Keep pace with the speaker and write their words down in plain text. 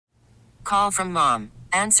Call from mom.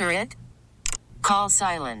 Answer it. Call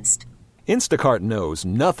silenced. Instacart knows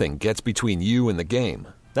nothing gets between you and the game.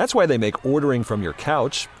 That's why they make ordering from your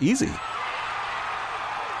couch easy.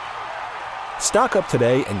 Stock up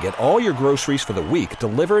today and get all your groceries for the week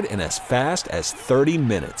delivered in as fast as 30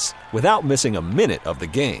 minutes without missing a minute of the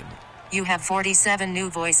game. You have 47 new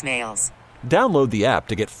voicemails. Download the app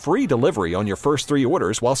to get free delivery on your first 3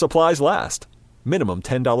 orders while supplies last. Minimum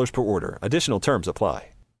 $10 per order. Additional terms apply.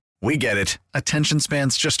 We get it. Attention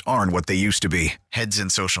spans just aren't what they used to be. Heads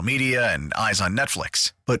in social media and eyes on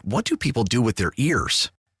Netflix. But what do people do with their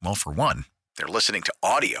ears? Well, for one, they're listening to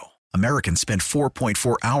audio. Americans spend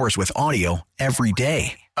 4.4 hours with audio every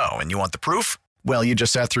day. Oh, and you want the proof? Well, you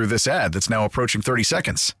just sat through this ad that's now approaching 30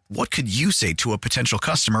 seconds. What could you say to a potential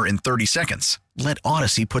customer in 30 seconds? Let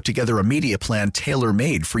Odyssey put together a media plan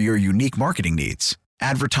tailor-made for your unique marketing needs.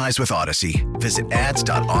 Advertise with Odyssey. Visit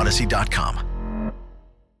ads.odyssey.com.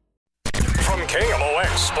 From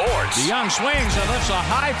KMOX Sports. DeYoung swings and lifts a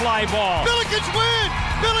high fly ball. Billikens win!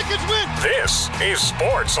 Billikens win! This is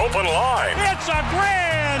Sports Open Line. It's a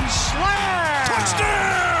grand slam!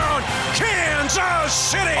 Touchdown! Kansas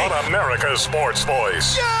City! On America's Sports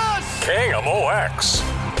Voice. Yes! KMOX.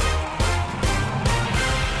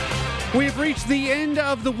 We've reached the end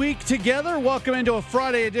of the week together. Welcome into a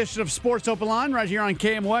Friday edition of Sports Open Line right here on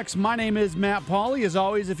KMOX. My name is Matt Pauley. As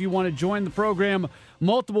always, if you want to join the program,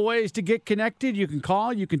 multiple ways to get connected. You can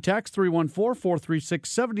call, you can text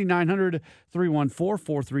 314-436-7900,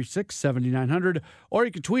 314-436-7900, or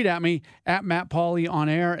you can tweet at me at Matt Pauley on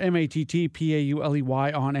air,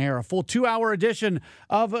 MattPauley on air. A full 2-hour edition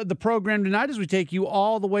of the program tonight as we take you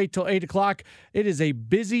all the way till 8 o'clock. It is a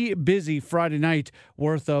busy, busy Friday night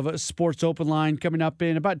worth of Sports Open Line. Coming up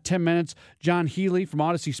in about 10 minutes, John Healy from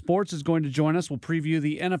Odyssey Sports is going to join us. We'll preview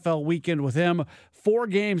the NFL weekend with him. 4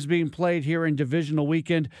 games being played here in divisional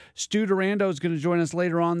weekend. Stu Durando is going to join us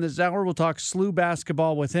later on this hour. We'll talk SLU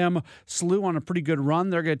basketball with him. SLU on a pretty good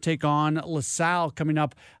run. They're going to take on LaSalle coming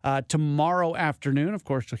up tomorrow afternoon. Of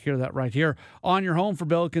course, you'll hear that right here on your home for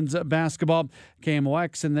Billikens basketball,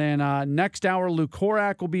 KMOX. And then next hour, Lou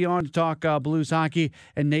Korak will be on to talk Blues hockey,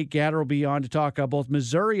 and Nate Gatter will be on to talk both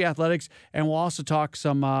Missouri athletics, and we'll also talk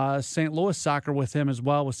some St. Louis soccer with him as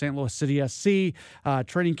well, with St. Louis City SC.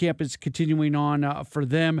 Training camp is continuing on for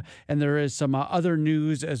them, and there is some other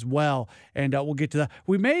news as well, and we'll get to that.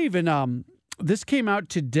 We may even this came out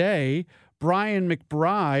today. Brian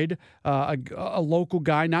McBride, a local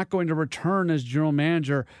guy, not going to return as general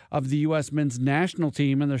manager of the U.S. men's national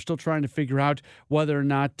team, and they're still trying to figure out whether or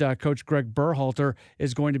not Coach Greg Berhalter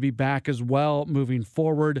is going to be back as well moving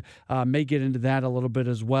forward. May get into that a little bit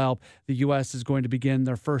as well. The U.S. is going to begin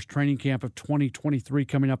their first training camp of 2023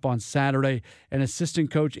 coming up on Saturday, and assistant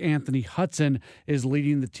coach Anthony Hudson is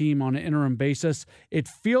leading the team on an interim basis. It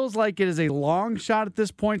feels like it is a long shot at this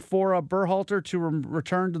point for Berhalter to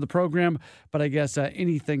return to the program, but I guess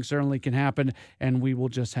anything certainly can happen, and we will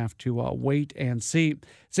just have to wait and see.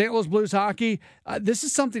 St. Louis Blues hockey, this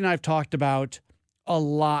is something I've talked about a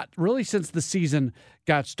lot, really since the season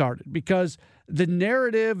got started, because the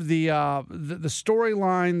narrative, the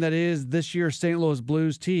storyline that is this year's St. Louis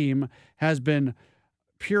Blues team has been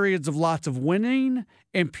periods of lots of winning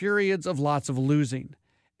and periods of lots of losing.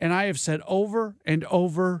 And I have said over and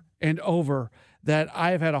over and over that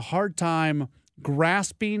I have had a hard time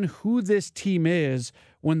grasping who this team is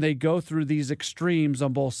when they go through these extremes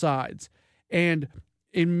on both sides. And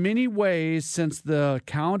in many ways, since the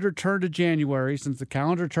calendar turned to January, since the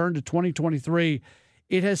calendar turned to 2023,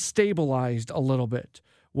 it has stabilized a little bit,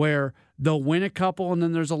 where they'll win a couple and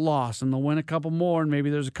then there's a loss, and they'll win a couple more and maybe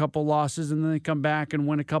there's a couple losses, and then they come back and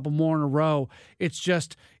win a couple more in a row. It's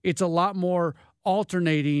a lot more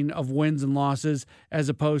alternating of wins and losses as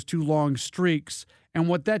opposed to long streaks. And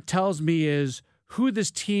what that tells me is who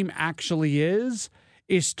this team actually is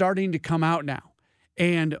starting to come out now.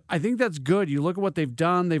 And I think that's good. You look at what they've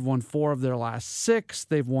done. They've won 4 of their last 6.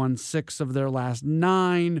 They've won 6 of their last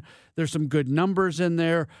 9. There's some good numbers in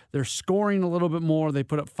there. They're scoring a little bit more. They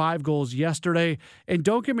put up 5 goals yesterday. And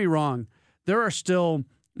don't get me wrong, there are still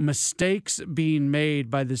mistakes being made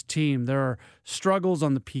by this team. There are struggles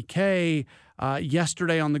on the PK.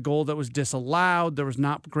 Yesterday on the goal that was disallowed, there was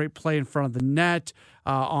not great play in front of the net.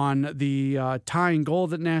 On the tying goal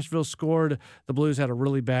that Nashville scored, the Blues had a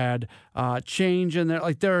really bad change in there.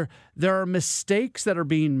 Like there are mistakes that are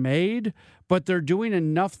being made, but they're doing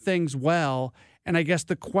enough things well. And I guess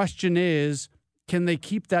the question is, can they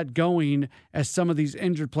keep that going as some of these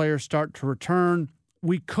injured players start to return?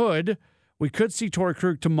 We could see Torrey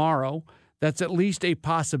Krug tomorrow. That's at least a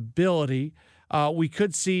possibility.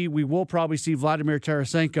 we will probably see Vladimir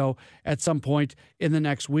Tarasenko at some point in the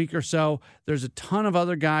next week or so. There's a ton of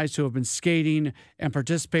other guys who have been skating and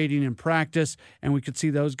participating in practice, and we could see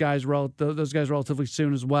those guys relatively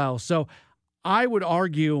soon as well. So I would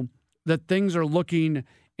argue that things are looking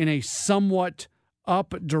in a somewhat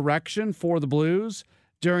up direction for the Blues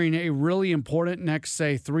during a really important next,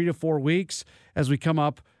 say, 3 to 4 weeks as we come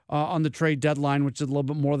up on the trade deadline, which is a little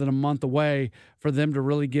bit more than a month away, for them to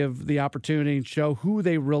really give the opportunity and show who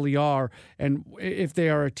they really are and if they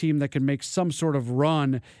are a team that can make some sort of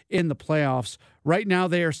run in the playoffs. Right now,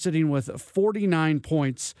 they are sitting with 49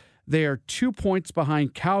 points. They are 2 points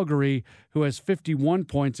behind Calgary, who has 51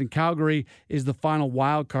 points, and Calgary is the final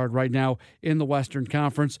wild card right now in the Western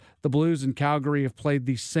Conference. The Blues and Calgary have played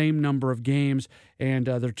the same number of games, and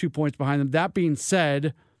they're 2 points behind them. That being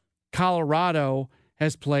said, Colorado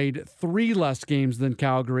has played 3 less games than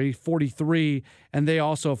Calgary, 43, and they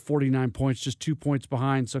also have 49 points, just 2 points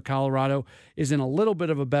behind. So Colorado is in a little bit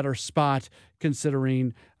of a better spot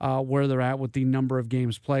considering where they're at with the number of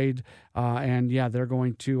games played. And yeah, they're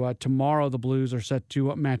going to, tomorrow the Blues are set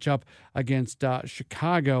to match up against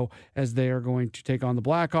Chicago as they are going to take on the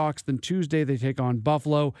Blackhawks. Then Tuesday they take on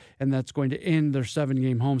Buffalo, and that's going to end their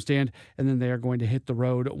 7-game homestand, and then they are going to hit the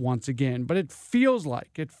road once again. But it feels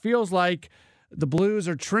like the Blues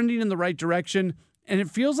are trending in the right direction, and it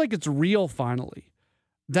feels like it's real finally.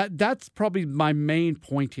 That's probably my main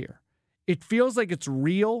point here. It feels like it's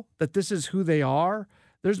real, that this is who they are.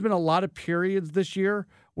 There's been a lot of periods this year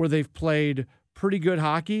where they've played pretty good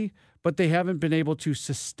hockey, but they haven't been able to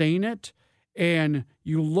sustain it. And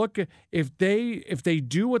you look, if they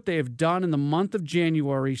do what they have done in the month of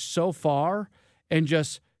January so far and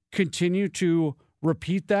just continue to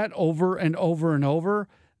repeat that over and over and over,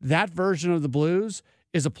 that version of the Blues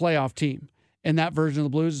is a playoff team, and that version of the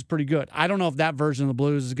Blues is pretty good. I don't know if that version of the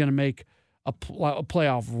Blues is going to make a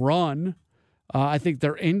playoff run. I think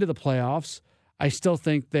they're into the playoffs. I still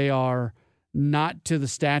think they are not to the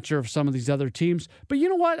stature of some of these other teams. But you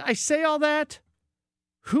know what? I say all that.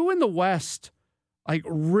 Who in the West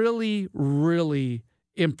really, really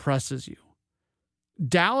impresses you?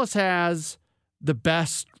 Dallas has the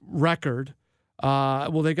best record.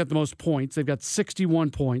 They've got the most points. They've got 61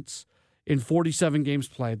 points in 47 games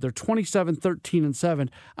played. They're 27-13-7.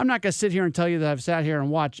 I'm not going to sit here and tell you that I've sat here and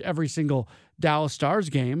watched every single Dallas Stars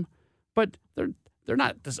game, but they're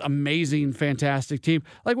not this amazing, fantastic team.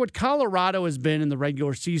 Like what Colorado has been in the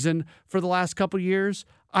regular season for the last couple of years,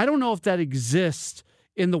 I don't know if that exists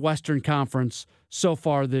in the Western Conference so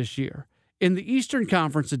far this year. In the Eastern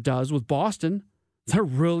Conference, it does with Boston. They're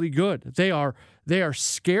really good. They are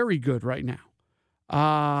scary good right now.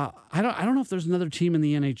 I don't know if there's another team in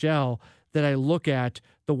the NHL that I look at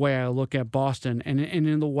the way I look at Boston. And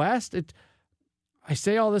in the West, I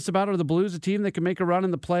say all this about, are the Blues a team that can make a run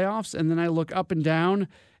in the playoffs? And then I look up and down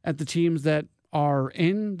at the teams that are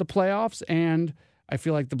in the playoffs, and I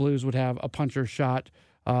feel like the Blues would have a puncher's shot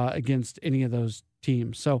against any of those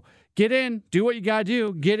teams. So get in, do what you got to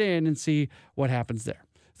do, get in and see what happens there.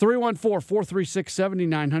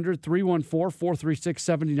 314-436-7900,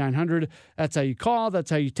 314-436-7900. That's how you call. That's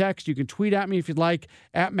how you text. You can tweet at me if you'd like,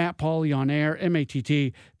 at Matt Pauley on air,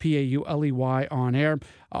 MattPauley on air.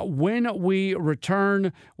 When we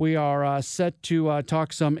return, we are set to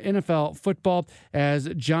talk some NFL football as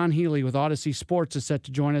John Healy with Odyssey Sports is set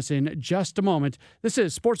to join us in just a moment. This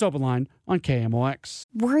is Sports Open Line on KMOX.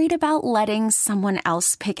 Worried about letting someone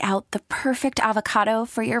else pick out the perfect avocado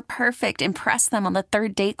for your perfect impress them on the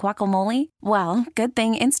third date guacamole? Well, good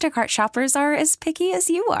thing Instacart shoppers are as picky as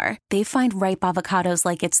you are. They find ripe avocados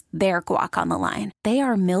like it's their guac on the line. They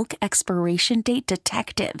are milk expiration date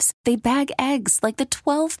detectives. They bag eggs like the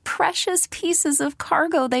 12 precious pieces of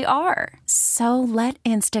cargo they are. So let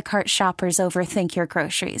Instacart shoppers overthink your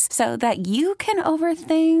groceries so that you can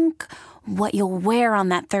overthink what you'll wear on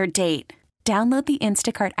that third date. Download the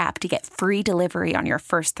Instacart app to get free delivery on your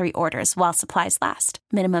first 3 orders while supplies last.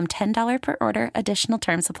 Minimum $10 per order. Additional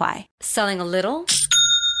terms apply. Selling a little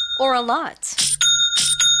or a lot?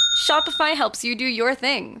 Shopify helps you do your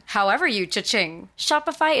thing, however you cha-ching.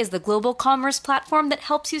 Shopify is the global commerce platform that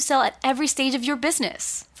helps you sell at every stage of your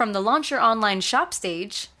business. From the launch your online shop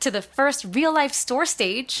stage, to the first real-life store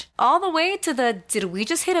stage, all the way to the did we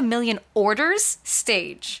just hit 1 million orders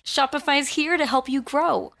stage. Shopify's here to help you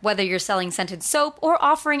grow. Whether you're selling scented soap or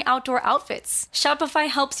offering outdoor outfits, Shopify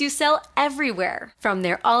helps you sell everywhere. From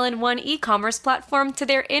their all-in-one e-commerce platform to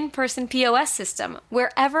their in-person POS system,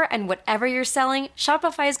 wherever and whatever you're selling,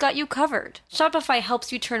 Shopify's got got you covered. Shopify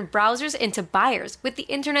helps you turn browsers into buyers with the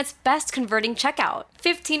internet's best converting checkout.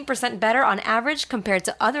 15% better on average compared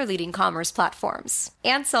to other leading commerce platforms.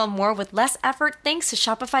 And sell more with less effort thanks to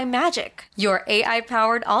Shopify Magic, your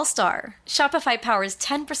AI-powered all-star. Shopify powers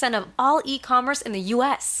 10% of all e-commerce in the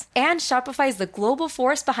U.S. And Shopify is the global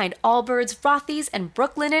force behind Allbirds, Rothy's, and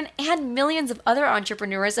Brooklinen, and millions of other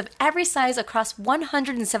entrepreneurs of every size across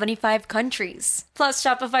 175 countries. Plus,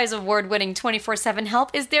 Shopify's award-winning 24/7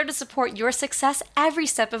 help is there to support your success every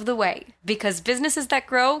step of the way. Because businesses that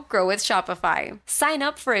grow with Shopify. Sign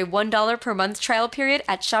up for a $1 per month trial period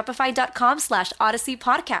at shopify.com/Odyssey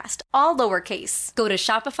Podcast, all lowercase. Go to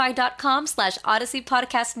shopify.com/Odyssey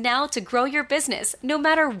Podcast now to grow your business, no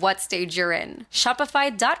matter what stage you're in.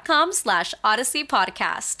 Shopify.com/Odyssey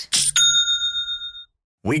Podcast.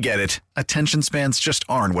 We get it. Attention spans just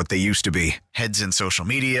aren't what they used to be. Heads in social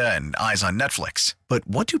media and eyes on Netflix. But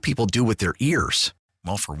what do people do with their ears?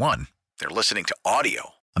 Well, for one, they're listening to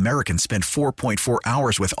audio. Americans spend 4.4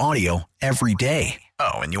 hours with audio every day.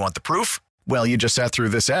 Oh, and you want the proof? Well, you just sat through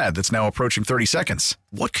this ad that's now approaching 30 seconds.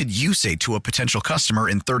 What could you say to a potential customer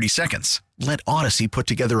in 30 seconds? Let Odyssey put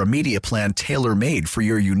together a media plan tailor-made for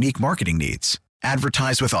your unique marketing needs.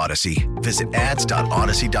 Advertise with Odyssey. Visit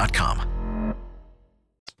ads.odyssey.com.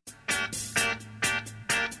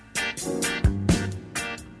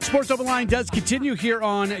 Sports Open Line does continue here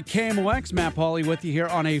on KMOX. Matt Pauley with you here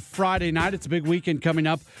on a Friday night. It's a big weekend coming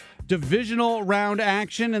up. Divisional round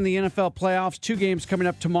action in the NFL playoffs. 2 games coming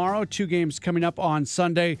up tomorrow, 2 games coming up on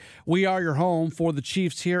Sunday. We are your home for the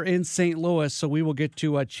Chiefs here in St. Louis, so we will get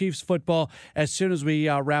to Chiefs football as soon as we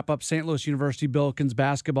wrap up St. Louis University Billikens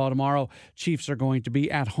basketball tomorrow. Chiefs are going to be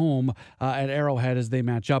at home at Arrowhead as they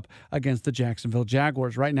match up against the Jacksonville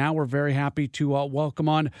Jaguars. Right now, we're very happy to welcome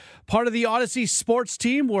on part of the Odyssey sports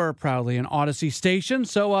team. We're proudly an Odyssey station,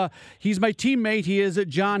 so he's my teammate. He is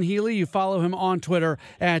John Healy. You follow him on Twitter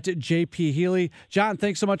at JP Healy. John,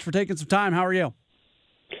 thanks so much for taking some time. How are you?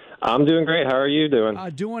 I'm doing great. How are you doing?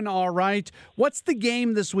 Doing all right. What's the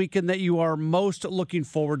game this weekend that you are most looking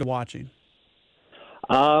forward to watching?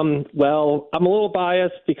 Well, I'm a little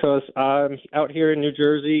biased because I'm out here in New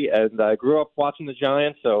Jersey and I grew up watching the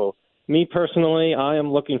Giants. So me personally, I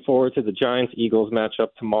am looking forward to the Giants-Eagles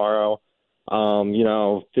matchup tomorrow.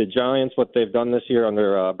 The Giants, what they've done this year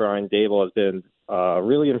under Brian Daboll has been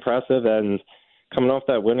really impressive, and coming off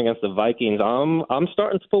that win against the Vikings, I'm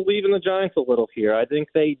starting to believe in the Giants a little here. I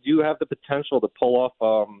think they do have the potential to pull off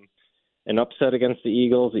an upset against the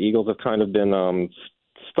Eagles. The Eagles have kind of been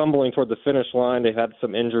stumbling toward the finish line. They've had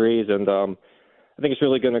some injuries, and I think it's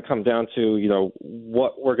really going to come down to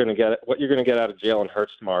what you're going to get out of Jalen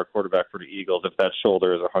Hurts tomorrow, quarterback for the Eagles, if that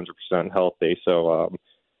shoulder is 100% healthy. So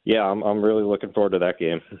I'm really looking forward to that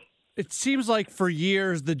game. It seems like for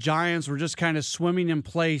years the Giants were just kind of swimming in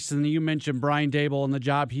place, and you mentioned Brian Daboll and the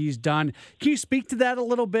job he's done. Can you speak to that a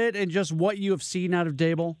little bit and just what you have seen out of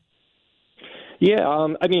Daboll? Yeah,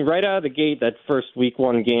 right out of the gate, that first Week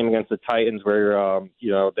 1 game against the Titans where,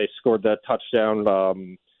 they scored that touchdown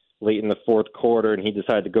late in the fourth quarter, and he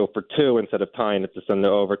decided to go for 2 instead of tying it to send to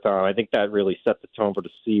overtime. I think that really set the tone for the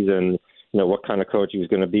season, what kind of coach he was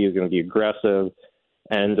going to be. He was going to be aggressive.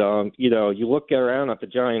 And, you look around at the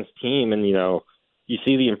Giants team and, you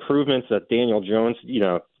see the improvements that Daniel Jones,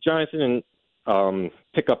 Giants didn't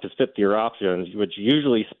pick up his fifth-year options, which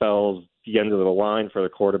usually spells the end of the line for the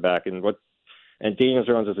quarterback. And Daniel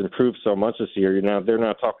Jones has improved so much this year. They're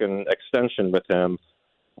now talking extension with him,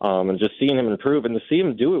 and just seeing him improve and to see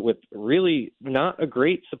him do it with really not a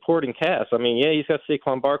great supporting cast. He's got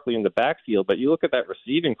Saquon Barkley in the backfield, but you look at that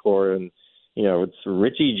receiving core and, it's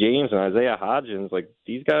Richie James and Isaiah Hodgins. Like,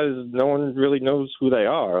 these guys, no one really knows who they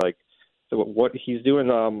are. Like, so what he's doing,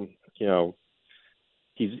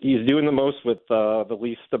 he's doing the most with the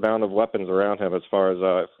least amount of weapons around him as far as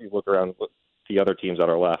if you look around the other teams that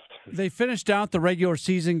are left. They finished out the regular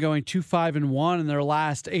season going 2-5-1 in their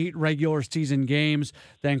last 8 regular season games.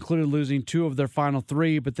 That included losing 2 of their final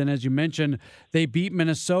 3. But then, as you mentioned, they beat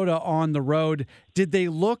Minnesota on the road. Did they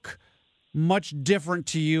look much different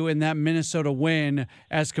to you in that Minnesota win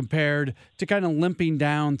as compared to kind of limping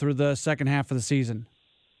down through the second half of the season?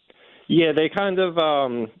 Yeah, they kind of,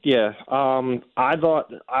 I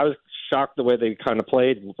thought, I was shocked the way they kind of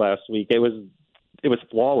played last week. It was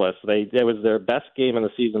flawless. It was their best game of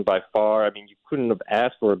the season by far. You couldn't have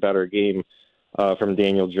asked for a better game from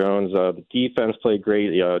Daniel Jones. The defense played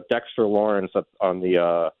great. Dexter Lawrence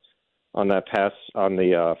on that pass on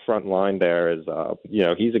the front line there is,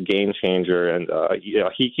 he's a game changer. And,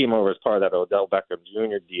 he came over as part of that Odell Beckham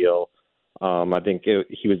Jr. deal. I think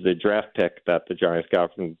he was the draft pick that the Giants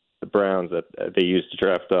got from the Browns that they used to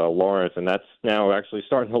draft Lawrence, and that's now actually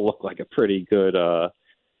starting to look like a pretty good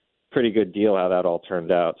deal how that all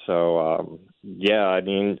turned out. So, yeah, I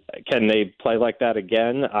mean, can they play like that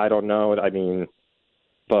again? I don't know. I mean,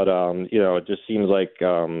 but, it just seems like,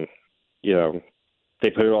 they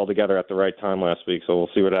put it all together at the right time last week, so we'll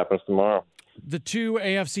see what happens tomorrow. The two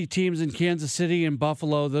AFC teams in Kansas City and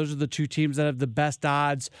Buffalo, those are the two teams that have the best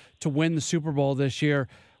odds to win the Super Bowl this year.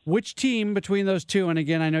 Which team between those two, and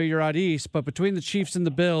again, I know you're out east, but between the Chiefs and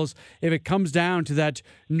the Bills, if it comes down to that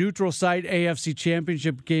neutral site AFC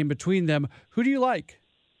championship game between them, who do you like?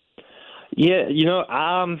 Yeah,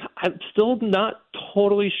 I'm still not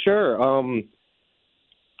totally sure.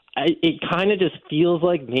 It kind of just feels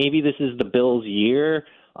like maybe this is the Bills' year.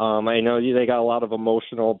 I know they got a lot of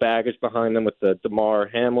emotional baggage behind them with the DeMar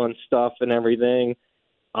Hamlin stuff and everything.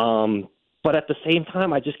 But at the same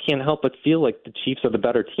time, I just can't help but feel like the Chiefs are the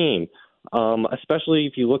better team, especially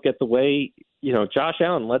if you look at the way, Josh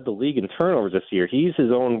Allen led the league in turnovers this year. He's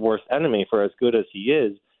his own worst enemy for as good as he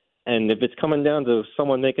is. And if it's coming down to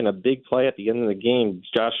someone making a big play at the end of the game,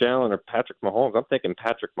 Josh Allen or Patrick Mahomes, I'm thinking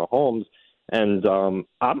Patrick Mahomes. And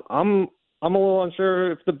I'm a little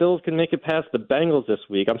unsure if the Bills can make it past the Bengals this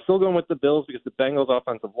week. I'm still going with the Bills because the Bengals'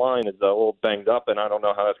 offensive line is a little banged up, and I don't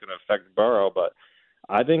know how that's going to affect Burrow. But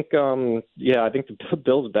I think, I think the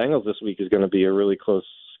Bills-Bengals this week is going to be a really close,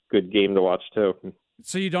 good game to watch too.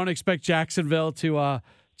 So you don't expect Jacksonville to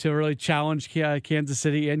really challenge Kansas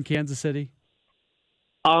City in Kansas City?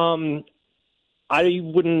 I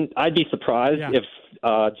wouldn't. I'd be surprised if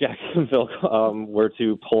Jacksonville were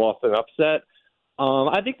to pull off an upset.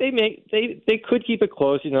 I think they could keep it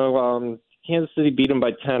close. Kansas City beat them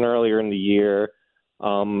by 10 earlier in the year.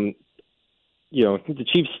 The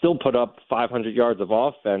Chiefs still put up 500 yards of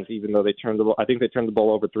offense, even though they turned the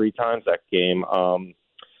ball over 3 times that game.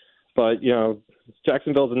 But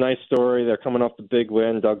Jacksonville's a nice story. They're coming off the big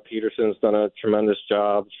win. Doug Peterson's done a tremendous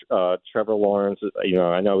job. Trevor Lawrence,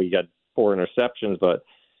 I know he got 4 interceptions, but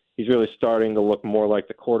he's really starting to look more like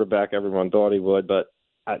the quarterback everyone thought he would. But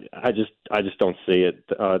I just don't see it.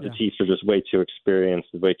 The Chiefs are just way too experienced,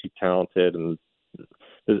 way too talented, and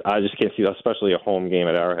I just can't see, especially a home game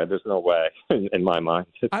at Arrowhead. There's no way in my mind.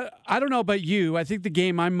 I don't know about you. I think the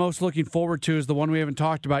game I'm most looking forward to is the one we haven't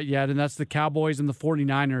talked about yet, and that's the Cowboys and the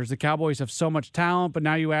 49ers. The Cowboys have so much talent, but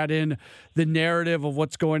now you add in the narrative of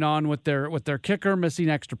what's going on with their kicker missing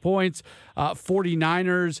extra points.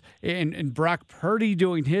 49ers and Brock Purdy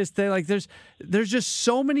doing his thing. Like there's just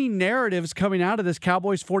so many narratives coming out of this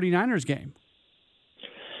Cowboys 49ers game.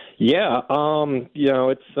 Yeah,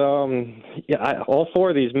 it's all 4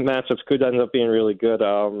 of these matchups could end up being really good.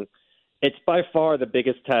 It's by far the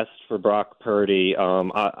biggest test for Brock Purdy.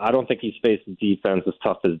 I don't think he's faced a defense as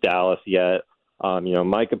tough as Dallas yet.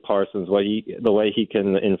 Micah Parsons, the way he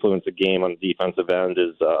can influence a game on the defensive end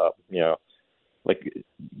is,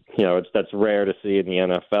 that's rare to see in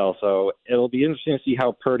the NFL. So it'll be interesting to see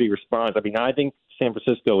how Purdy responds. I mean, I think San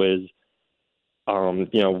Francisco is,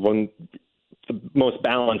 the most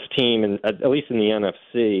balanced team, at least in the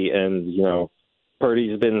NFC, and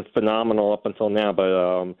Purdy's been phenomenal up until now.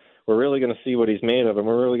 But we're really going to see what he's made of, and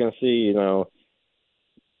we're really going to see,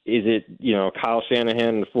 is it Kyle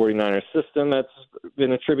Shanahan and the 49ers system that's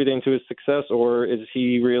been attributing to his success, or is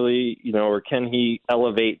he really or can he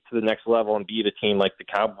elevate to the next level and beat a team like the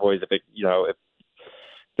Cowboys if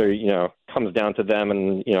there comes down to them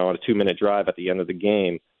and on a 2-minute drive at the end of the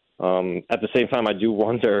game. At the same time, I do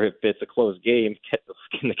wonder if it's a close game,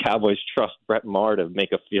 can the Cowboys trust Brett Maher to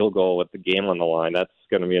make a field goal with the game on the line? That's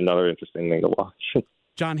going to be another interesting thing to watch.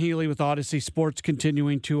 John Healy with Odyssey Sports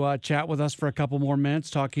continuing to chat with us for a couple more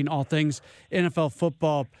minutes, talking all things NFL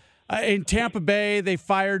football. In Tampa Bay, they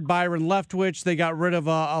fired Byron Leftwich. They got rid of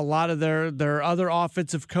a lot of their other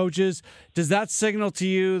offensive coaches. Does that signal to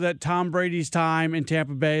you that Tom Brady's time in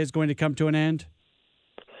Tampa Bay is going to come to an end?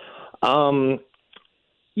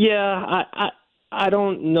 Yeah, I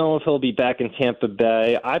don't know if he'll be back in Tampa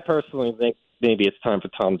Bay. I personally think maybe it's time for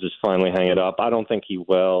Tom to just finally hang it up. I don't think he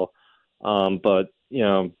will. But,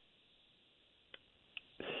 you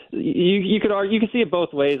could argue, you can see it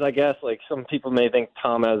both ways, I guess. Like some people may think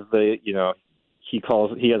Tom has he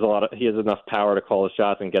has enough power to call the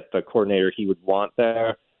shots and get the coordinator he would want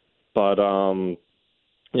there. But,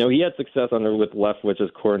 he had success with Leftwich as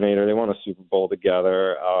coordinator. They won a Super Bowl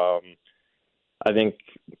together. I think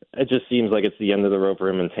it just seems like it's the end of the road for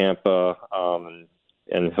him in Tampa,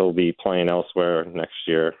 and he'll be playing elsewhere next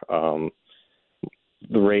year. The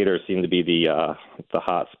Raiders seem to be the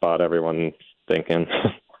hot spot everyone's thinking.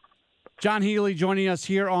 John Healy joining us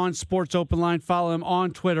here on Sports Open Line. Follow him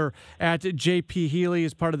on Twitter at JP Healy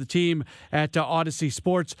as part of the team at Odyssey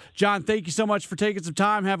Sports. John, thank you so much for taking some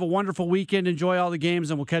time. Have a wonderful weekend. Enjoy all the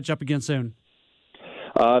games, and we'll catch up again soon.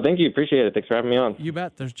 Thank you. Appreciate it. Thanks for having me on. You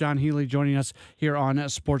bet. There's John Healy joining us here on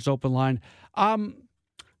Sports Open Line. I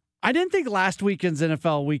didn't think last weekend's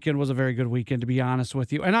NFL weekend was a very good weekend, to be honest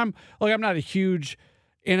with you. And I'm not a huge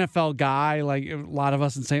NFL guy, like a lot of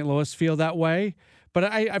us in St. Louis feel that way. But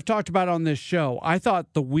I've talked about it on this show. I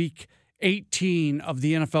thought the week 18 of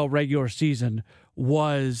the NFL regular season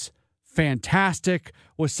was fantastic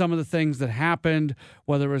with some of the things that happened,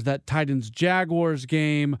 whether it was that Titans-Jaguars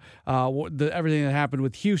game, everything that happened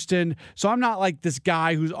with Houston. So I'm not like this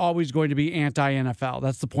guy who's always going to be anti-NFL.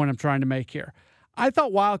 That's the point I'm trying to make here. I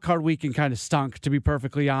thought Wild Card Weekend kind of stunk, to be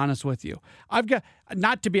perfectly honest with you. I've got,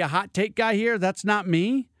 not to be a hot take guy here, that's not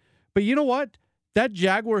me. But you know what? That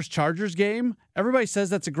Jaguars-Chargers game, everybody says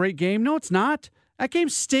that's a great game. No, it's not. That game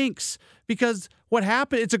stinks because what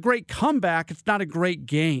happened, it's a great comeback. It's not a great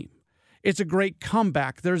game. It's a great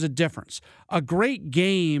comeback. There's a difference. A great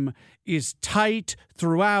game is tight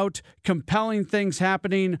throughout, compelling things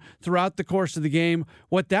happening throughout the course of the game.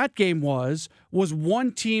 What that game was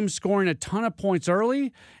one team scoring a ton of points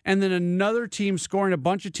early and then another team scoring a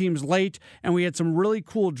bunch of teams late, and we had some really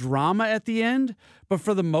cool drama at the end. But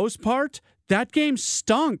for the most part, that game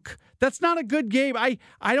stunk. That's not a good game. I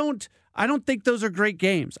don't think those are great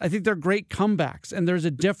games. I think they're great comebacks, and there's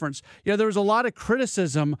a difference. There was a lot of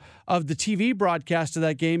criticism of the TV broadcast of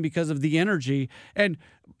that game because of the energy. And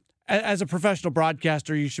as a professional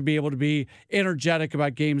broadcaster, you should be able to be energetic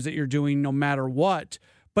about games that you're doing no matter what.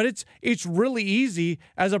 But it's really easy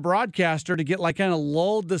as a broadcaster to get kind of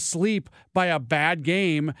lulled to sleep by a bad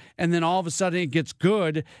game, and then all of a sudden it gets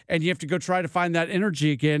good, and you have to go try to find that energy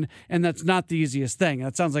again, and that's not the easiest thing.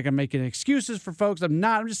 That sounds like I'm making excuses for folks. I'm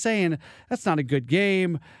not. I'm just saying that's not a good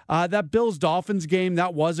game. That Bills-Dolphins game,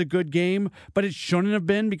 that was a good game, but it shouldn't have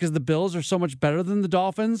been because the Bills are so much better than the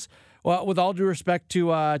Dolphins. Well, with all due respect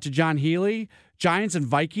to John Healy, Giants and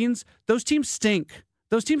Vikings, those teams stink.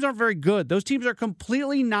 Those teams aren't very good. Those teams are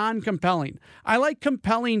completely non-compelling. I like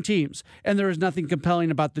compelling teams, and there is nothing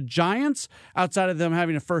compelling about the Giants outside of them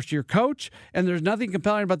having a first-year coach, and there's nothing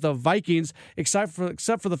compelling about the Vikings except for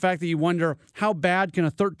the fact that you wonder how bad can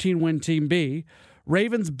a 13-win team be.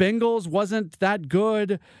 Ravens-Bengals wasn't that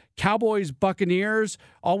good. Cowboys-Buccaneers,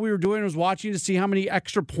 all we were doing was watching to see how many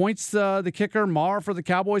extra points the kicker, Maher, for the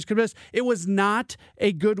Cowboys could miss. It was not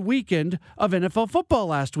a good weekend of NFL football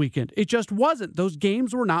last weekend. It just wasn't. Those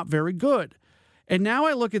games were not very good. And now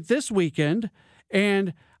I look at this weekend,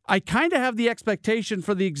 and I kind of have the expectation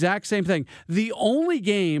for the exact same thing. The only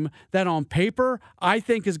game that on paper I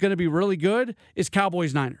think is going to be really good is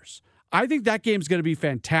Cowboys-Niners. I think that game's going to be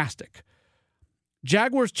fantastic.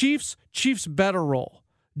 Jaguars-Chiefs, Chiefs better roll.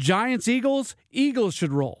 Giants-Eagles, Eagles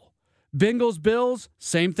should roll. Bengals-Bills,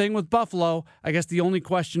 same thing with Buffalo. I guess the only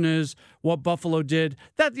question is what Buffalo did.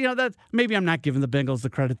 That maybe I'm not giving the Bengals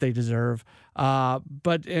the credit they deserve,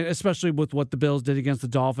 but especially with what the Bills did against the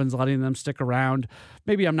Dolphins, letting them stick around.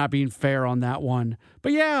 Maybe I'm not being fair on that one.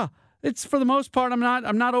 But yeah, it's for the most part I'm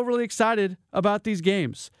not overly excited about these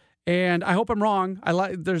games. And I hope I'm wrong.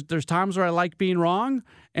 There's times where I like being wrong,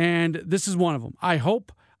 and this is one of them. I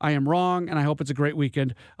hope I am wrong, and I hope it's a great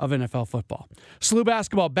weekend of NFL football. SLU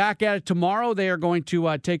basketball back at it tomorrow. They are going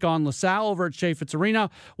to take on LaSalle over at Chaifetz Arena.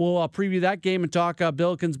 We'll preview that game and talk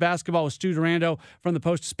Billikens basketball with Stu Durando from the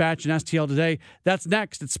Post-Dispatch and STL Today. That's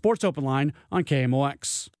next at Sports Open Line on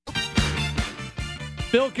KMOX.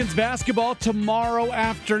 Billikens basketball tomorrow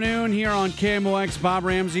afternoon here on KMOX. Bob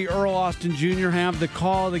Ramsey, Earl Austin Jr. have the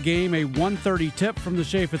call of the game, a 1:30 tip from the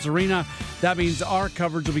Chaifetz Arena. That means our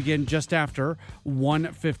coverage will begin just after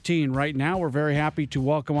 1:15. Right now, we're very happy to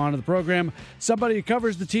welcome onto the program somebody who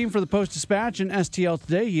covers the team for the Post-Dispatch and STL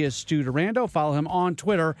Today. He is Stu Durando. Follow him on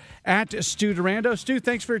Twitter at Stu Durando. Stu,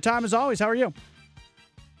 thanks for your time as always. How are you?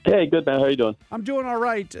 Hey, good, man. How are you doing? I'm doing all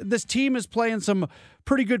right. This team is playing some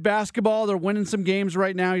pretty good basketball. They're winning some games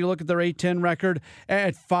right now. You look at their A-10 record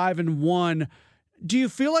at 5-1. Do you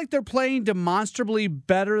feel like they're playing demonstrably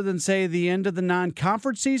better than, say, the end of the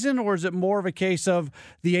non-conference season, or is it more of a case of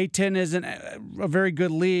the A-10 isn't a very good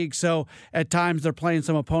league, so at times they're playing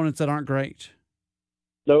some opponents that aren't great?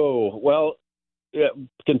 No. Well, yeah,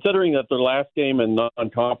 considering that their last game in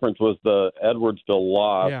non-conference was the Edwardsville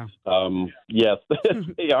loss, yes,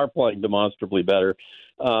 they are playing demonstrably better.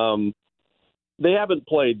 They haven't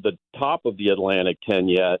played the top of the Atlantic 10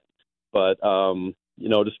 yet, but,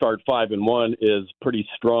 to start 5-1 is pretty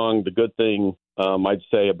strong. The good thing I'd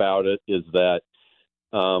say about it is that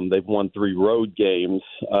they've won 3 road games.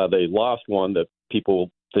 They lost one that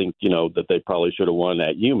people think, that they probably should have won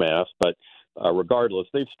at UMass. But regardless,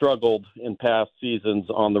 they've struggled in past seasons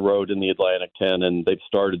on the road in the Atlantic 10, and they've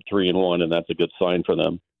started 3-1, and that's a good sign for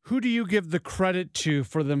them. Who do you give the credit to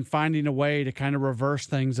for them finding a way to kind of reverse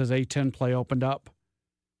things as A-10 play opened up?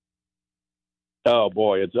 Oh,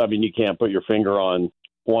 boy. You can't put your finger on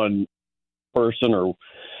one person or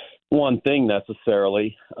one thing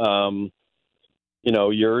necessarily.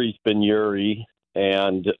 Uri's been Uri,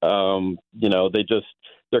 and,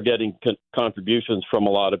 they're getting contributions from a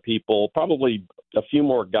lot of people, probably a few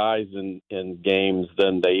more guys in games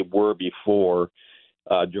than they were before.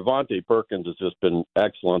 Javonte Perkins has just been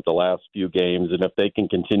excellent the last few games, and if they can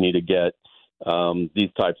continue to get these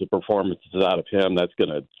types of performances out of him, that's going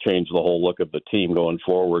to change the whole look of the team going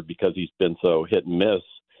forward, because he's been so hit and miss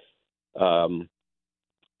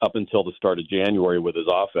up until the start of January with his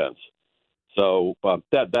offense. So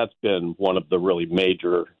that's been one of the really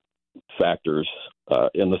major factors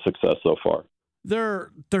in the success so far. They're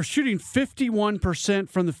shooting 51%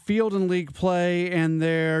 from the field in league play, and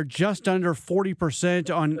they're just under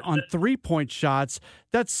 40% on 3-point shots.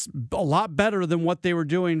 That's a lot better than what they were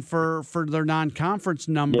doing for their non-conference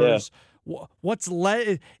numbers. Yeah. What's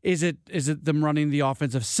is it them running the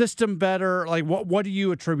offensive system better? Like what do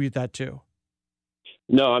you attribute that to?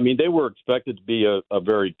 No, they were expected to be a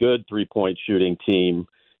very good 3-point shooting team,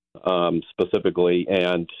 specifically,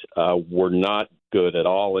 and were not good at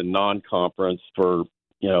all in non-conference for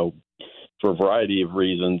a variety of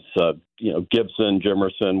reasons. Gibson,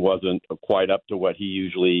 Jimerson wasn't quite up to what he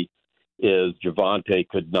usually is. Javonte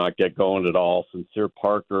could not get going at all. Sincere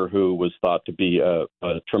Parker, who was thought to be a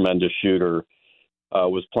tremendous shooter,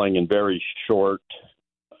 was playing in very short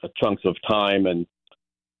chunks of time, and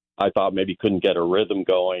I thought maybe couldn't get a rhythm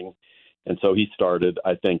going. And so he started,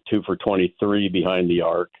 I think, 2 for 23 behind the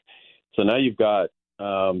arc. So now you've got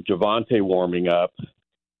Javonte warming up.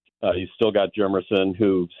 You've still got Jimerson,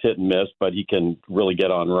 who's hit and miss, but he can really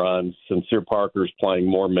get on runs. Sincere Parker's playing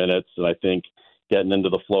more minutes, and I think getting into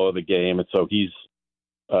the flow of the game. And so he's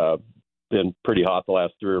been pretty hot the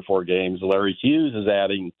last 3 or 4 games. Larry Hughes is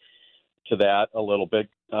adding to that a little bit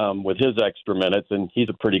with his extra minutes, and he's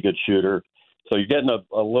a pretty good shooter. So you're getting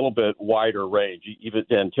a little bit wider range.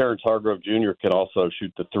 And Terrence Hargrove Jr. can also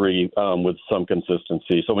shoot the 3 with some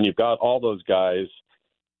consistency. So when you've got all those guys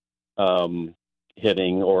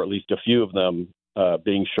hitting, or at least a few of them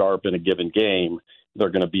being sharp in a given game, they're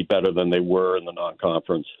going to be better than they were in the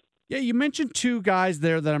non-conference. Yeah, you mentioned 2 guys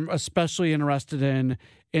there that I'm especially interested in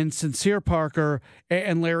Sincere Parker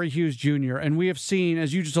and Larry Hughes Jr. And we have seen,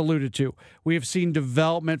 as you just alluded to, we have seen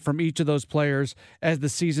development from each of those players as the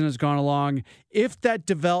season has gone along. If that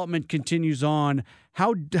development continues on,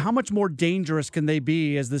 how much more dangerous can they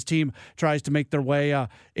be as this team tries to make their way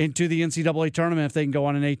into the NCAA tournament if they can go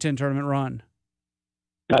on an A-10 tournament run?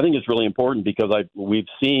 I think it's really important because we've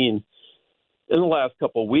seen in the last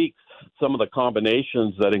couple of weeks some of the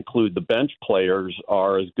combinations that include the bench players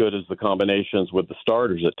are as good as the combinations with the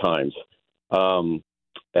starters at times.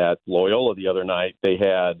 At Loyola the other night, they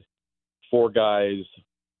had 4 guys,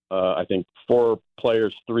 I think 4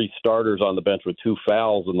 players, 3 starters on the bench with 2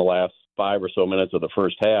 fouls in the last 5 or so minutes of the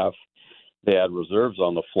first half. They had reserves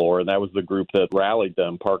on the floor, and that was the group that rallied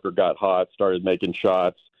them. Parker got hot, started making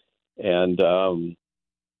shots, and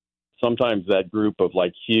sometimes that group of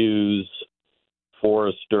like Hughes,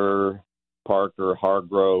 Forrester, Parker,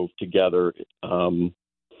 Hargrove together is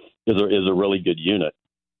a really good unit.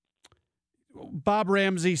 Bob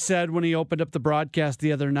Ramsey said when he opened up the broadcast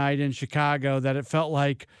the other night in Chicago that it felt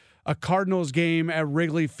like a Cardinals game at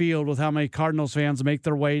Wrigley Field with how many Cardinals fans make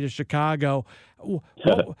their way to Chicago.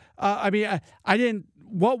 I didn't.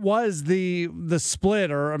 What was the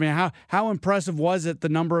split, or how impressive was it, the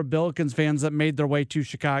number of Billikens fans that made their way to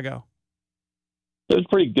Chicago? It was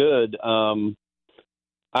pretty good.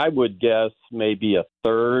 I would guess maybe a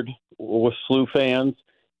third was SLU fans,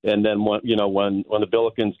 and then when the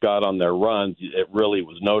Billikens got on their runs, it really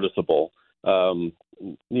was noticeable. The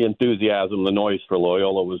enthusiasm, the noise for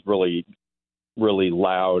Loyola was really, really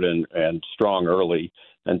loud and strong early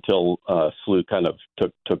until SLU kind of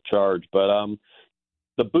took charge. But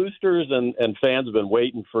the boosters and fans have been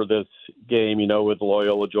waiting for this game, with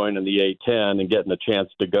Loyola joining the A-10 and getting a chance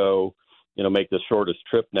to go, make the shortest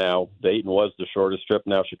trip now. Dayton was the shortest trip.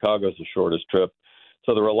 Now Chicago's the shortest trip.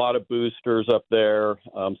 So there were a lot of boosters up there.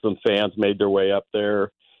 Some fans made their way up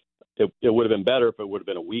there. It would have been better if it would have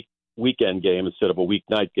been a weekend game instead of a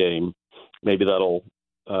weeknight game. Maybe that'll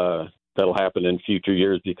happen in future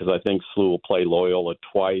years, because I think SLU will play Loyola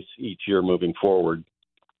twice each year moving forward.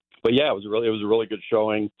 But yeah, it was a really good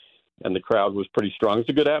showing. and the crowd was pretty strong. It's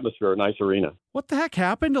a good atmosphere, a nice arena. What the heck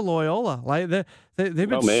happened to Loyola? Like they've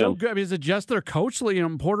been so good. I mean, is it just their coach?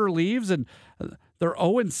 Porter leaves and they're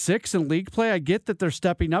 0-6 in league play. I get that they're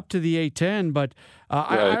stepping up to the A10, but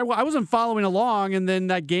right. I wasn't following along. And then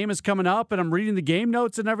that game is coming up, and I'm reading the game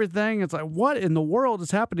notes and everything. It's like, what in the world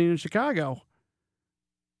is happening in Chicago?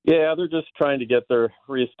 Yeah, they're just trying to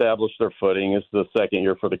reestablish their footing. It's the second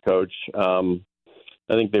year for the coach.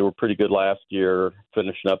 I think they were pretty good last year,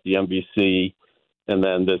 finishing up the MVC, and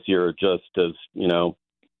then this year, just as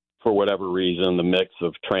for whatever reason, the mix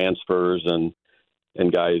of transfers and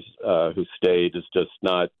guys who stayed is just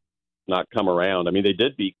not come around. I mean, they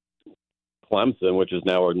did beat Clemson, which is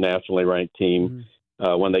now a nationally ranked team,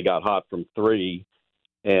 when they got hot from 3,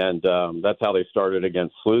 and that's how they started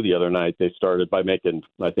against SLU the other night. They started by making,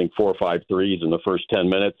 I think, 4 or 5 threes in the first 10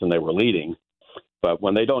 minutes, and they were leading. But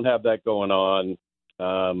when they don't have that going on,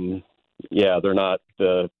 they're not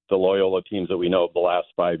the Loyola teams that we know of the last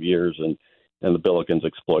 5 years, and the Billikens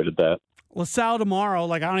exploited that. LaSalle tomorrow,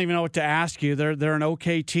 I don't even know what to ask you. They're an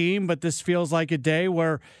okay team, but this feels like a day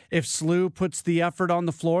where if SLU puts the effort on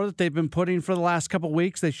the floor that they've been putting for the last couple of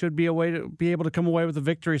weeks, they should be able to come away with a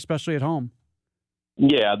victory, especially at home.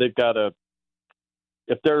 Yeah, they've got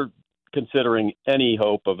if they're considering any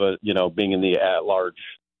hope of being in the at-large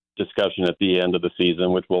discussion at the end of the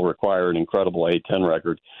season, which will require an incredible A10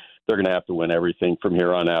 record, they're going to have to win everything from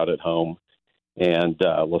here on out at home. And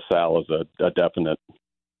LaSalle is a definite,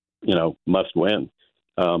 must win.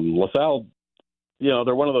 LaSalle,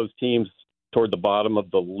 they're one of those teams toward the bottom of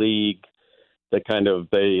the league that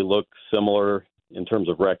they look similar in terms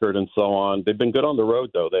of record and so on. They've been good on the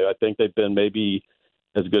road, though. I think they've been maybe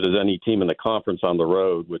as good as any team in the conference on the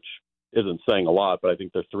road, which isn't saying a lot, but I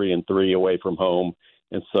think they're 3-3 away from home.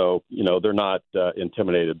 And so, they're not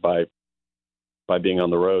intimidated by being on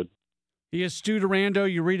the road. He is Stu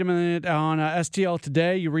Durando. You read him on STL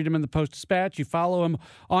Today. You read him in the Post-Dispatch. You follow him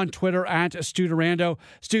on Twitter at Stu Durando.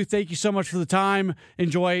 Stu, thank you so much for the time.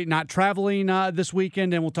 Enjoy not traveling this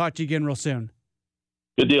weekend, and we'll talk to you again real soon.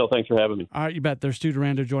 Good deal. Thanks for having me. All right, you bet. There's Stu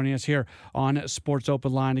Durando joining us here on Sports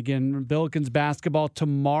Open Line. Again, Billikens basketball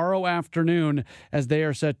tomorrow afternoon as they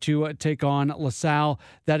are set to take on LaSalle.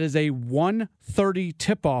 That is a 1:30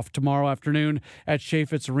 tip-off tomorrow afternoon at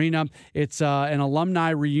Chaifetz Arena. It's an alumni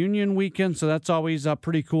reunion weekend, so that's always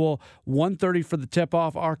pretty cool. 1:30 for the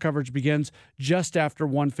tip-off. Our coverage begins just after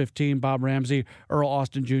 1:15. Bob Ramsey, Earl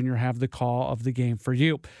Austin Jr. have the call of the game for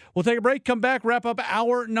you. We'll take a break, come back, wrap up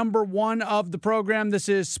hour number 1 of the program. This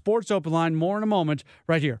is Sports Open Line. More in a moment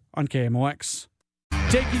right here on KMOX.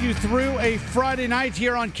 Taking you through a Friday night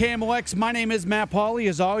here on KMOX. My name is Matt Pauley.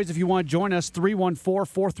 As always, if you want to join us,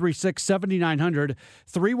 314-436-7900.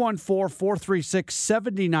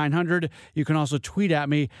 314-436-7900. You can also tweet at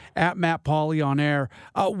me at Matt Pauley on air.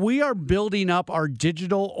 We are building up our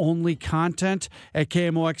digital-only content at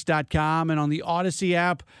KMOX.com and on the Odyssey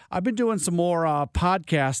app. I've been doing some more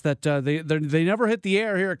podcasts that they never hit the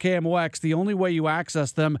air here at KMOX. The only way you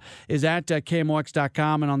access them is at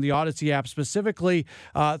KMOX.com and on the Odyssey app, specifically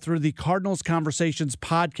through the Cardinals Conversations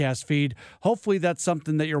podcast feed. Hopefully that's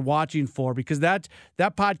something that you're watching for, because that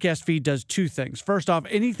podcast feed does 2 things. First off,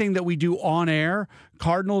 anything that we do on air,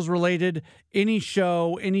 Cardinals related, any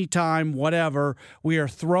show, anytime, whatever, we are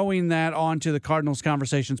throwing that onto the Cardinals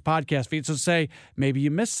Conversations podcast feed. So say maybe you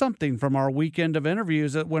missed something from our weekend of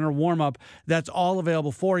interviews at Winter Warm-Up. That's all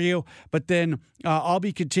available for you. But then I'll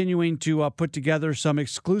be continuing to put together some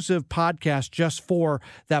exclusive podcasts just for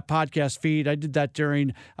that podcast feed. I did that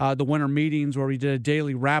during the winter meetings where we did a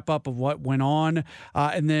daily wrap-up of what went on.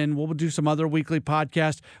 And then we'll do some other weekly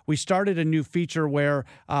podcasts. We started a new feature where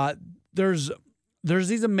there's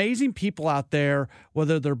these amazing people out there,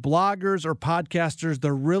 whether they're bloggers or podcasters.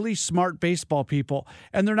 They're really smart baseball people,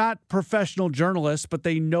 and they're not professional journalists, but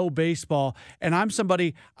they know baseball. And I'm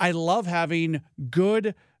somebody, I love having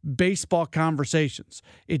good baseball conversations.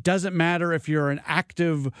 It doesn't matter if you're an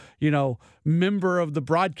active, member of the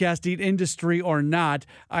broadcasting industry or not.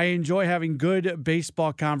 I enjoy having good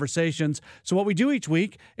baseball conversations. So what we do each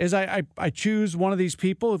week is I choose one of these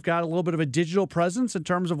people who've got a little bit of a digital presence in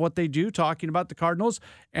terms of what they do, talking about the Cardinals,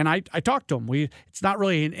 and I talk to them. It's not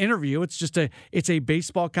really an interview. It's just a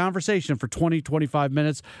baseball conversation for 20-25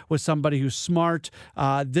 minutes with somebody who's smart.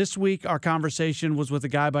 This week, our conversation was with a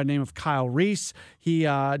guy by the name of Kyle Reese. He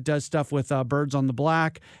does stuff with Birds on the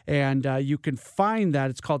Black, and you can find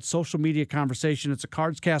that. It's called Social Media Conversation. It's a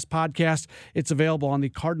CardsCast podcast. It's available on the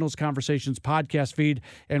Cardinals Conversations podcast feed,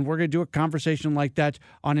 and we're going to do a conversation like that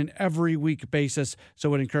on an every week basis, so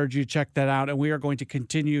I would encourage you to check that out, and we are going to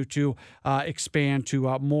continue to expand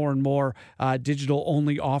to more and more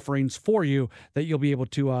digital-only offerings for you that you'll be able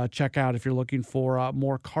to check out if you're looking for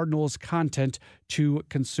more Cardinals content to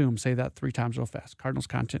consume. Say that 3 times real fast. Cardinals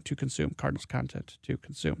content to consume. Cardinals content to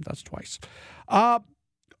consume. That's twice.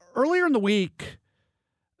 Earlier in the week,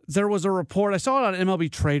 there was a report, I saw it on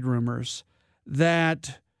MLB Trade Rumors,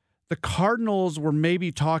 that the Cardinals were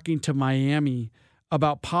maybe talking to Miami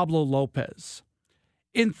about Pablo Lopez.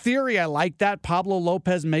 In theory, I like that. Pablo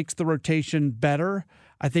Lopez makes the rotation better.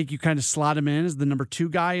 I think you kind of slot him in as the number 2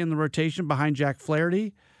 guy in the rotation behind Jack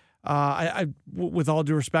Flaherty. With all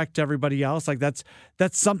due respect to everybody else, like that's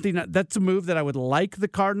something that's a move that I would like the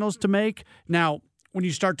Cardinals to make. Now, when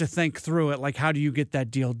you start to think through it, like how do you get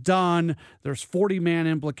that deal done? There's 40-man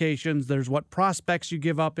implications. There's what prospects you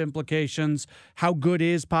give up implications. How good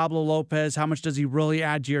is Pablo Lopez? How much does he really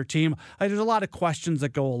add to your team? There's a lot of questions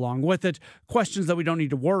that go along with it, questions that we don't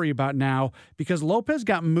need to worry about now because Lopez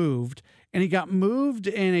got moved, and he got moved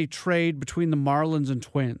in a trade between the Marlins and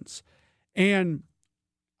Twins. And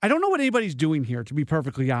I don't know what anybody's doing here, to be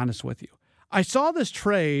perfectly honest with you. I saw this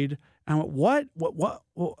trade, and I went, what,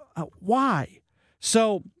 why?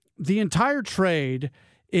 So the entire trade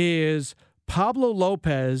is Pablo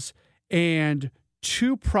Lopez and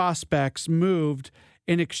 2 prospects moved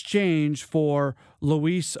in exchange for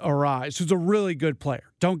Luis Arraez, who's a really good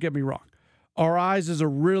player. Don't get me wrong. Arraez is a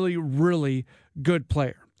really, really good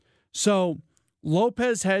player. So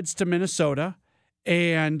Lopez heads to Minnesota,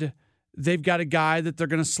 and they've got a guy that they're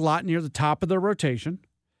going to slot near the top of their rotation,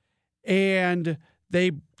 and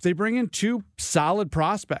they bring in 2 solid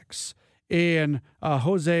prospects in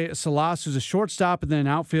Jose Salas, who's a shortstop, and then an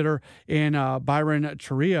outfielder in Byron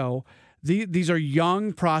Chiriot. These are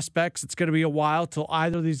young prospects. It's going to be a while till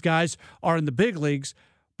either of these guys are in the big leagues,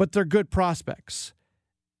 but they're good prospects.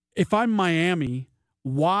 If I'm Miami,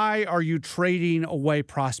 why are you trading away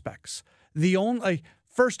prospects?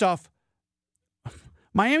 First off,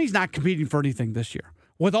 Miami's not competing for anything this year.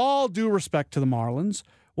 With all due respect to the Marlins,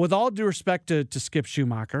 with all due respect to Skip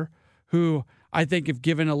Schumacher, who I think if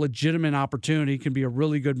given a legitimate opportunity can be a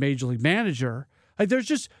really good major league manager,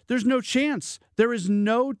 there's no chance. There is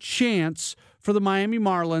no chance for the Miami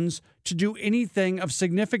Marlins to do anything of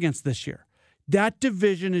significance this year. That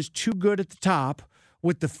division is too good at the top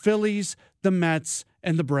with the Phillies, the Mets,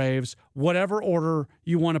 and the Braves, whatever order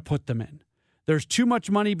you want to put them in. There's too much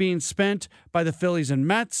money being spent by the Phillies and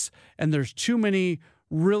Mets, and there's too many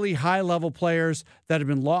really high-level players that have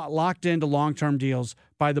been locked into long-term deals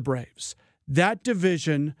by the Braves. That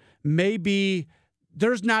division may be –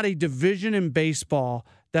 there's not a division in baseball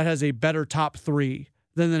that has a better top 3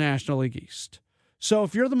 than the National League East. So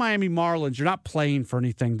if you're the Miami Marlins, you're not playing for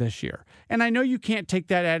anything this year. And I know you can't take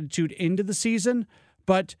that attitude into the season,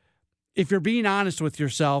 but if you're being honest with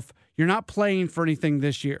yourself, you're not playing for anything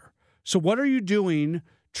this year. So what are you doing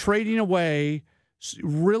trading away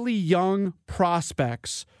really young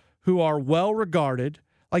prospects who are well-regarded?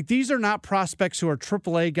 Like, these are not prospects who are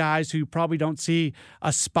AAA guys who probably don't see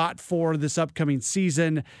a spot for this upcoming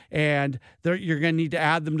season, and you're going to need to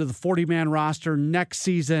add them to the 40-man roster next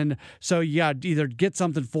season. So you got to either get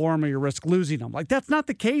something for them or you risk losing them. Like, that's not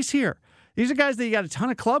the case here. These are guys that you got a ton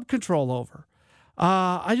of club control over.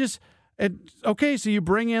 Okay, so you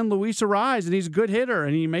bring in Luis Arraez, and he's a good hitter,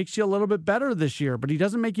 and he makes you a little bit better this year, but he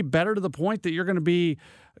doesn't make you better to the point that you're going to be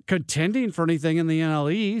contending for anything in the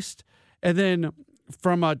NL East. And then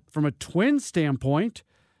from a Twin standpoint,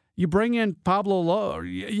 you bring in Pablo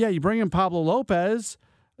Lopez.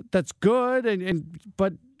 That's good,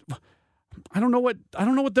 but I don't know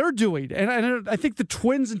what they're doing. And I think the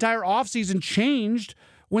Twins' entire offseason changed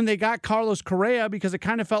when they got Carlos Correa, because it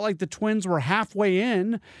kind of felt like the Twins were halfway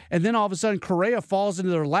in, and then all of a sudden Correa falls into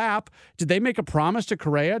their lap. Did they make a promise to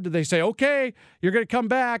Correa? Did they say, okay, you're going to come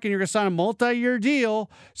back and you're going to sign a multi-year deal,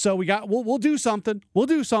 so we'll do something. We'll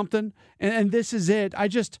do something. And this is it. I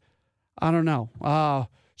don't know.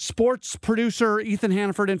 Sports producer Ethan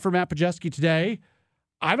Hannaford in for Matt Pajeski today.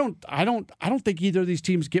 I don't think either of these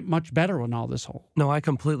teams get much better on all this whole. No, I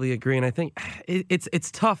completely agree. And I think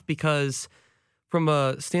it's tough because from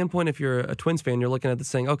a standpoint, if you're a Twins fan, you're looking at this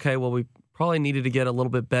saying, okay, well, we probably needed to get a little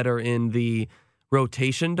bit better in the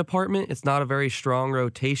rotation department. It's not a very strong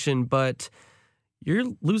rotation, but you're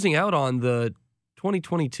losing out on the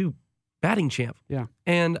 2022 batting champ. Yeah.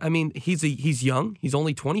 And, I mean, he's young. He's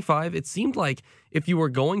only 25. It seemed like if you were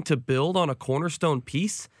going to build on a cornerstone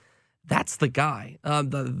piece, that's the guy.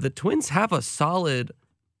 The Twins have a solid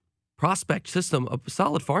prospect system, a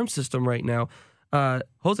solid farm system right now.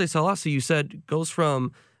 Jose Salazar, you said, goes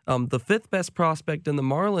from the 5th best prospect in the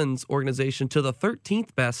Marlins organization to the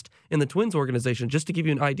 13th best in the Twins organization, just to give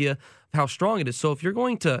you an idea of how strong it is. So if you're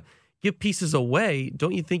going to give pieces away,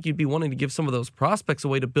 don't you think you'd be wanting to give some of those prospects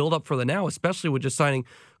away to build up for the now, especially with just signing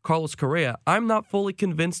Carlos Correa? I'm not fully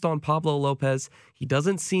convinced on Pablo Lopez. He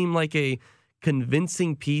doesn't seem like a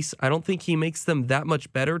convincing piece. I don't think he makes them that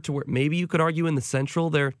much better to where maybe you could argue in the Central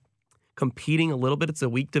they're competing a little bit. It's a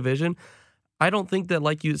weak division. I don't think that,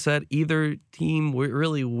 like you said, either team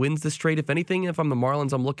really wins this trade. If anything, if I'm the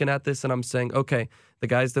Marlins, I'm looking at this and I'm saying, okay, the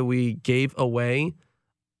guys that we gave away,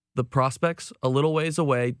 the prospects, a little ways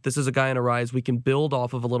away, this is a guy in a rise we can build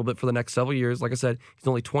off of a little bit for the next several years. Like I said, he's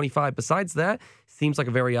only 25. Besides that, seems like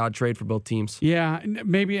a very odd trade for both teams. Yeah,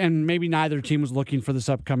 maybe neither team was looking for this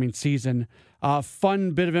upcoming season.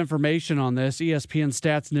 Fun bit of information on this. ESPN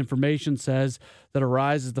Stats and Information says that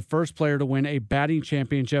Arraez is the first player to win a batting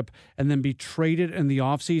championship and then be traded in the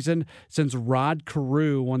offseason since Rod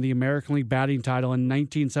Carew won the American League batting title in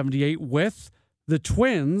 1978 with the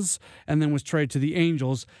Twins, and then was traded to the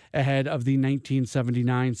Angels ahead of the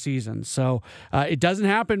 1979 season. So it doesn't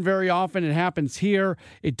happen very often. It happens here.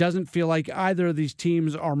 It doesn't feel like either of these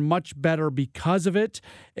teams are much better because of it,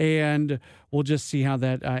 and we'll just see how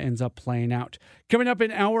that ends up playing out. Coming up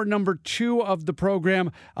in hour number 2 of the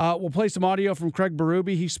program, we'll play some audio from Craig Berube.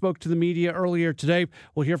 He spoke to the media earlier today.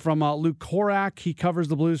 We'll hear from Luke Korak. He covers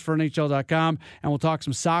the Blues for NHL.com, and we'll talk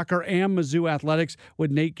some soccer and Mizzou athletics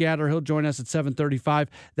with Nate Gatter. He'll join us at 7:35.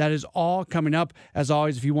 That is all coming up. As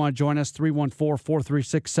always, if you want to join us,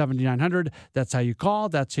 314-436-7900. That's how you call.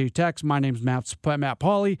 That's how you text. My name's Matt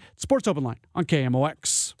Pauley. Sports Open Line on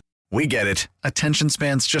KMOX. We get it. Attention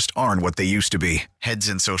spans just aren't what they used to be. Heads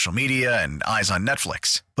in social media and eyes on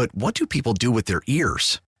Netflix. But what do people do with their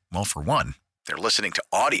ears? Well, for one, they're listening to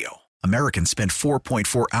audio. Americans spend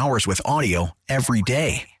 4.4 hours with audio every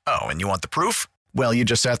day. Oh, and you want the proof? Well, you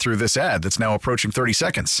just sat through this ad that's now approaching 30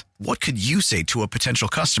 seconds. What could you say to a potential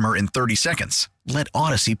customer in 30 seconds? Let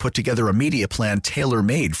Odyssey put together a media plan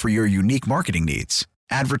tailor-made for your unique marketing needs.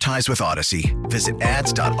 Advertise with Odyssey. Visit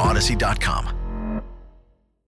ads.odyssey.com.